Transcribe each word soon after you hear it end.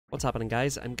What's happening,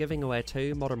 guys? I'm giving away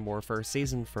 2 Modern Warfare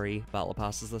Season 3 Battle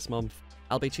Passes this month.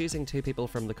 I'll be choosing 2 people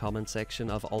from the comment section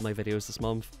of all my videos this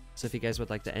month, so if you guys would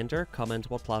like to enter, comment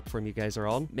what platform you guys are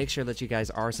on. Make sure that you guys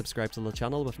are subscribed to the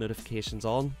channel with notifications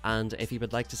on, and if you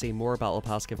would like to see more Battle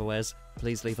Pass giveaways,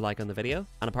 please leave a like on the video.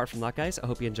 And apart from that, guys, I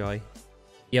hope you enjoy.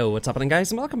 Yo, what's happening,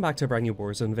 guys, and welcome back to a brand new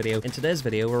Warzone video. In today's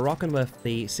video, we're rocking with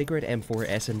the SECRET M4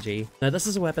 SMG. Now, this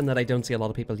is a weapon that I don't see a lot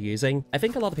of people using. I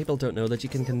think a lot of people don't know that you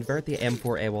can convert the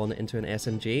M4A1 into an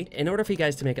SMG. In order for you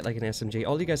guys to make it like an SMG,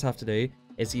 all you guys have to do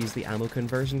is use the ammo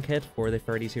conversion kit for the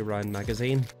 32 round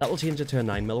magazine. That will change it to a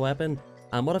 9mm weapon.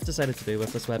 And what I've decided to do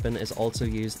with this weapon is also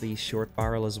use the short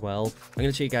barrel as well. I'm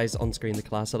going to show you guys on screen the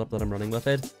class setup that I'm running with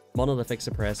it. Monolithic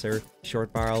suppressor,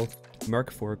 short barrel,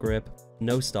 Merc foregrip,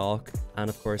 no stock, and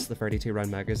of course the 32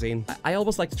 round magazine. I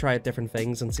always like to try out different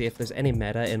things and see if there's any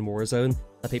meta in Warzone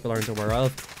that people aren't aware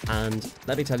of, and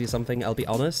let me tell you something, I'll be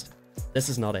honest, this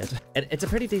is not it. It's a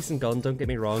pretty decent gun, don't get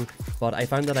me wrong, but I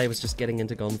found that I was just getting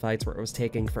into gunfights where it was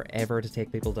taking forever to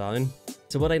take people down.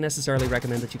 So would I necessarily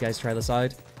recommend that you guys try this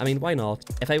out? I mean, why not?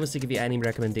 If I was to give you any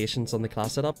recommendations on the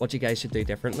class setup, what you guys should do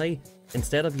differently,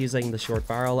 instead of using the short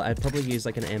barrel, I'd probably use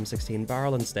like an M16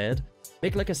 barrel instead.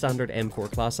 Make like a standard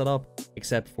M4 class setup,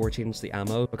 except for change the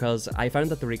ammo, because I found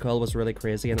that the recoil was really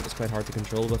crazy and it was quite hard to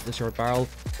control with the short barrel,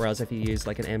 whereas if you use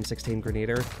like an M16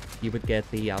 grenadier, you would get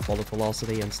the bullet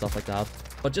velocity and stuff like that.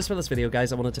 But just for this video,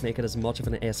 guys, I wanted to make it as much of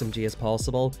an SMG as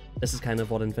possible. This is kind of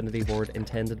what Infinity Ward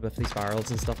intended with these barrels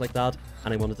and stuff like that,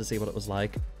 and I wanted to see what it was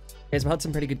like. Guys, we've had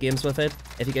some pretty good games with it.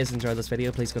 If you guys enjoyed this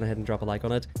video, please go ahead and drop a like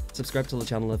on it. Subscribe to the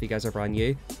channel if you guys are brand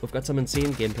new. We've got some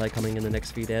insane gameplay coming in the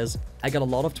next few days. I got a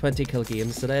lot of 20 kill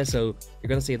games today, so you're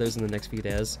going to see those in the next few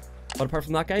days. But apart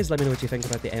from that, guys, let me know what you think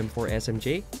about the M4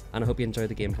 SMG, and I hope you enjoy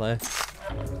the gameplay.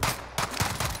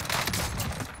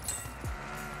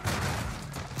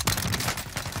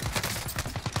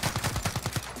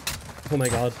 Oh my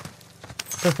god.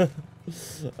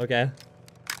 Okay.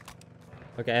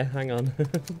 Okay, hang on.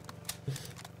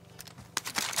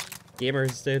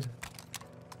 Gamers, dude.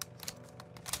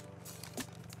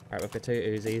 Alright, we've got 2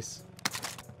 Uzis.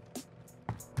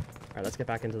 Alright, let's get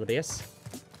back into the base.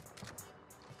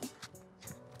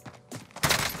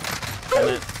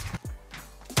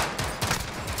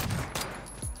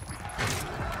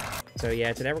 So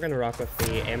yeah, today we're going to rock with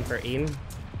the M13,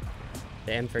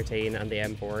 the M13, and the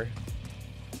M4.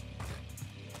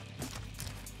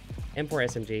 M4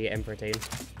 SMG,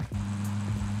 M13.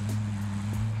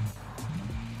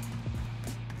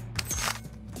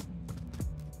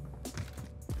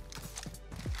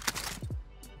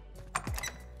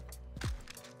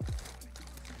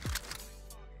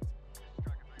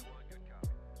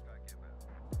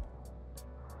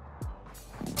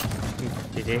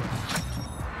 GG.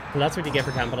 Well, that's what you get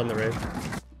for camping on the roof.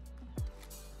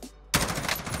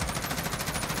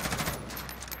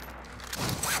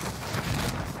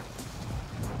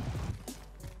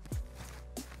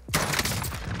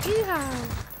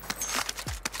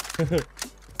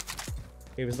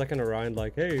 He was looking around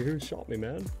like, hey, who shot me,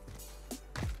 man?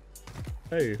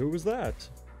 Hey, who was that?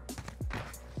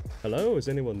 Hello, is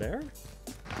anyone there?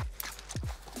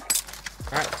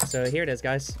 Alright, so here it is,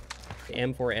 guys. The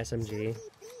M4 SMG.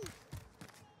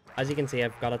 As you can see,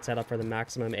 I've got it set up for the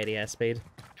maximum ADS speed.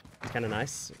 It's kind of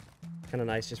nice. Kind of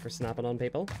nice just for snapping on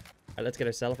people. Alright, let's get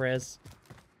our self-res.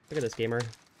 Look at this gamer.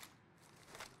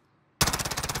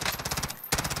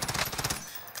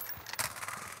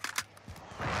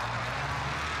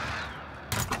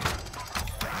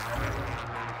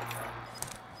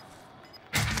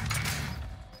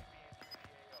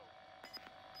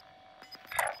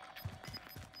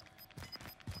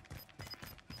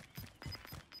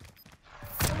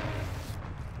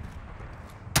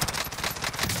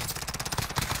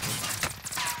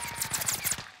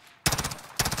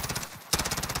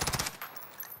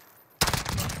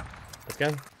 Go.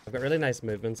 I've got really nice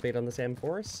movement speed on this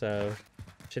M4, so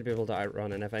should be able to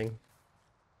outrun anything.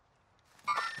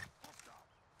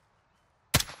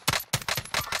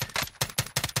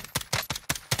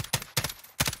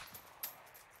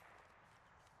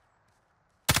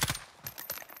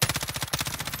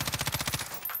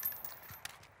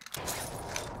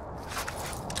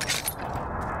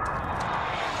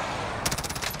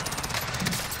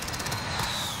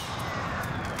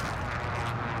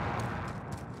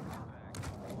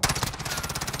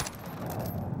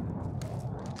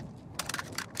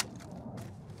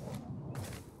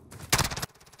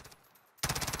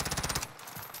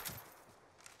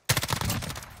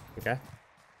 Okay.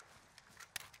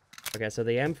 Okay, so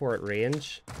the M4 at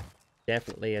range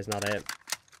definitely is not it.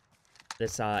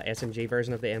 This SMG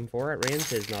version of the M4 at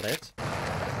range is not it.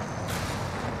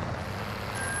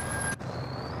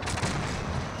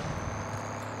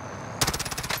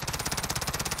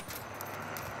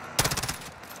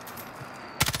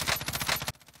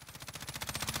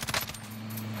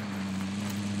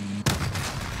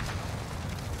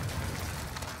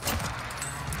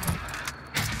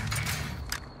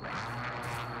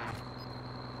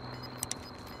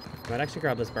 Might actually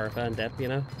grab this Bertha and dip, you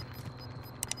know?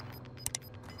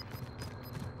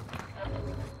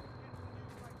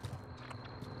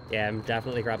 Yeah, I'm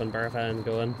definitely grabbing Bertha and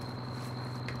going.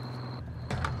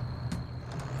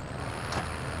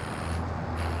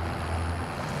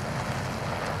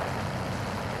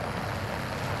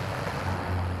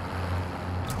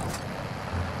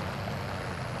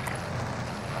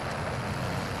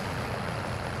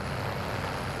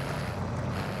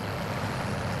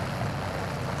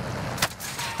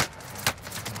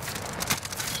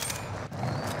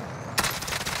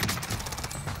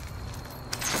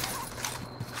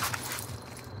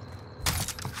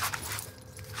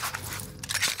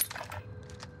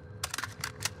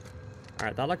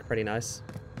 Alright, that looked pretty nice.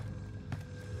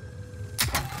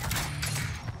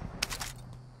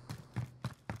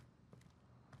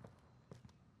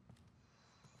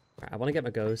 Alright, I want to get my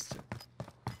ghost.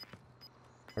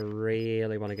 I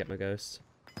really want to get my ghost.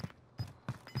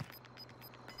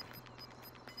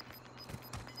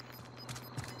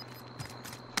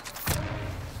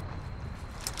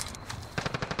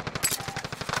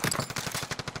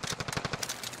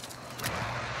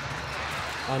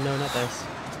 Oh no, not this.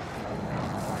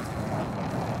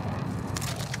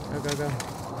 Go, go, go. I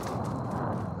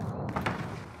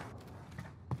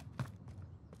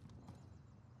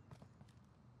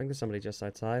think there's somebody just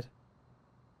outside.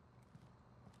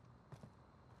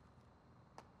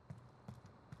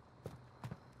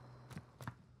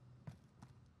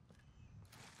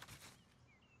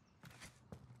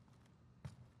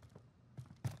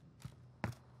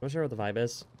 Not sure what the vibe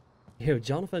is. Yo,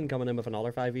 Jonathan coming in with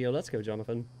another 5-EO. Let's go,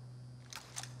 Jonathan.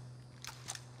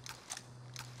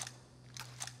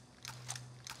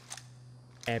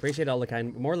 I appreciate all the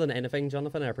kind... More than anything,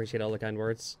 Jonathan, I appreciate all the kind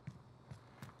words.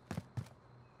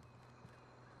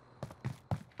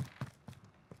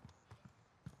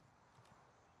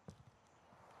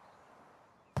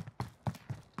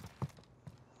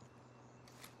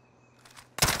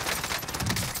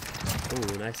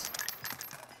 Ooh, nice.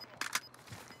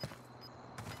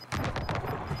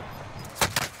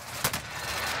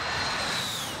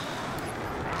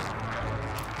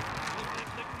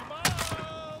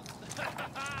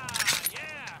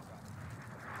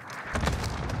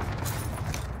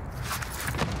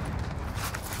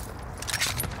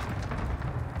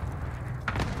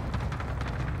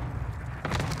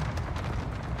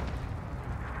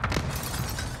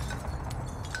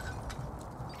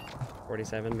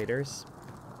 .47 meters.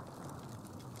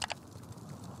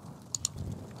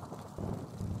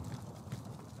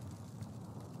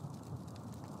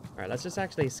 Alright, let's just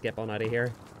actually skip on out of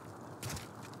here.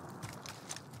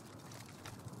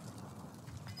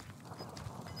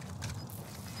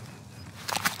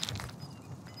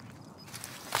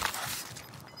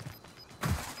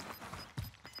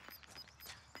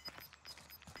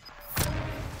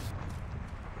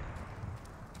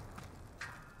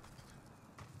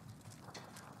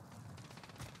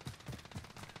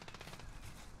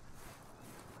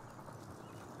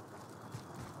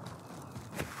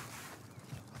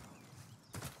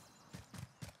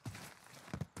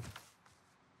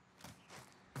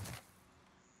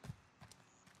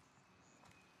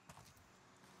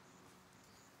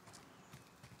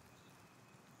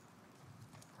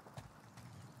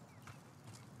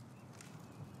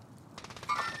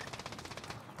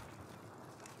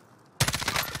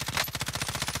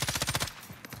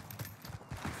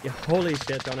 Yeah, holy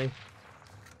shit, Johnny.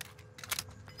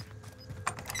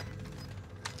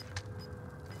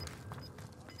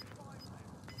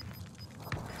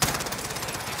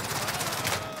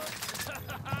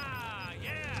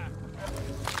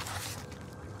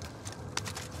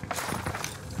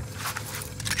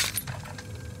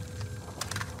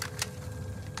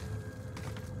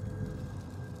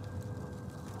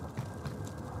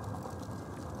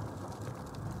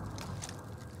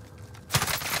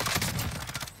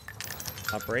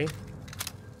 Uppery.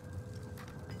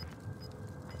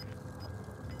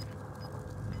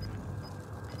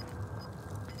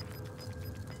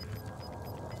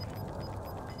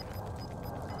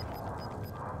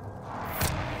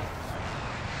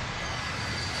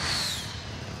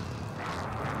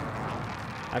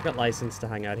 I've got license to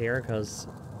hang out here because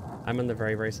I'm on the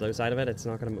very, very slow side of it. It's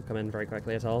not going to come in very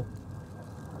quickly at all.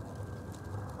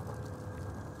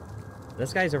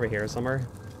 This guy's over here somewhere.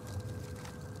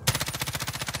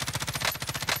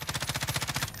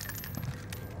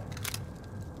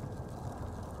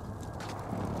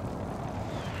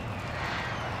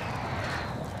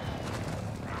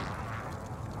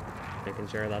 Making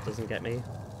sure that doesn't get me.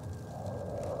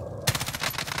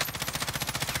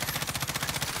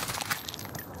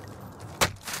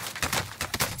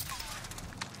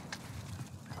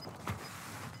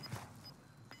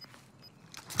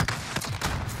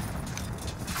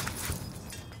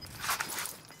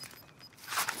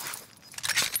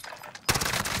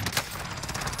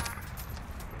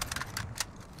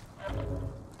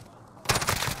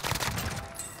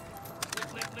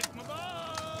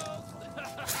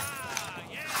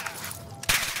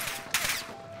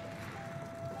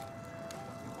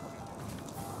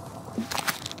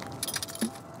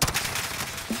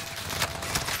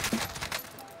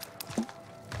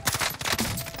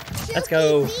 Let's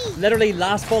go. Literally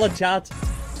last bullet, chat.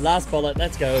 Last bullet.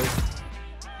 Let's go.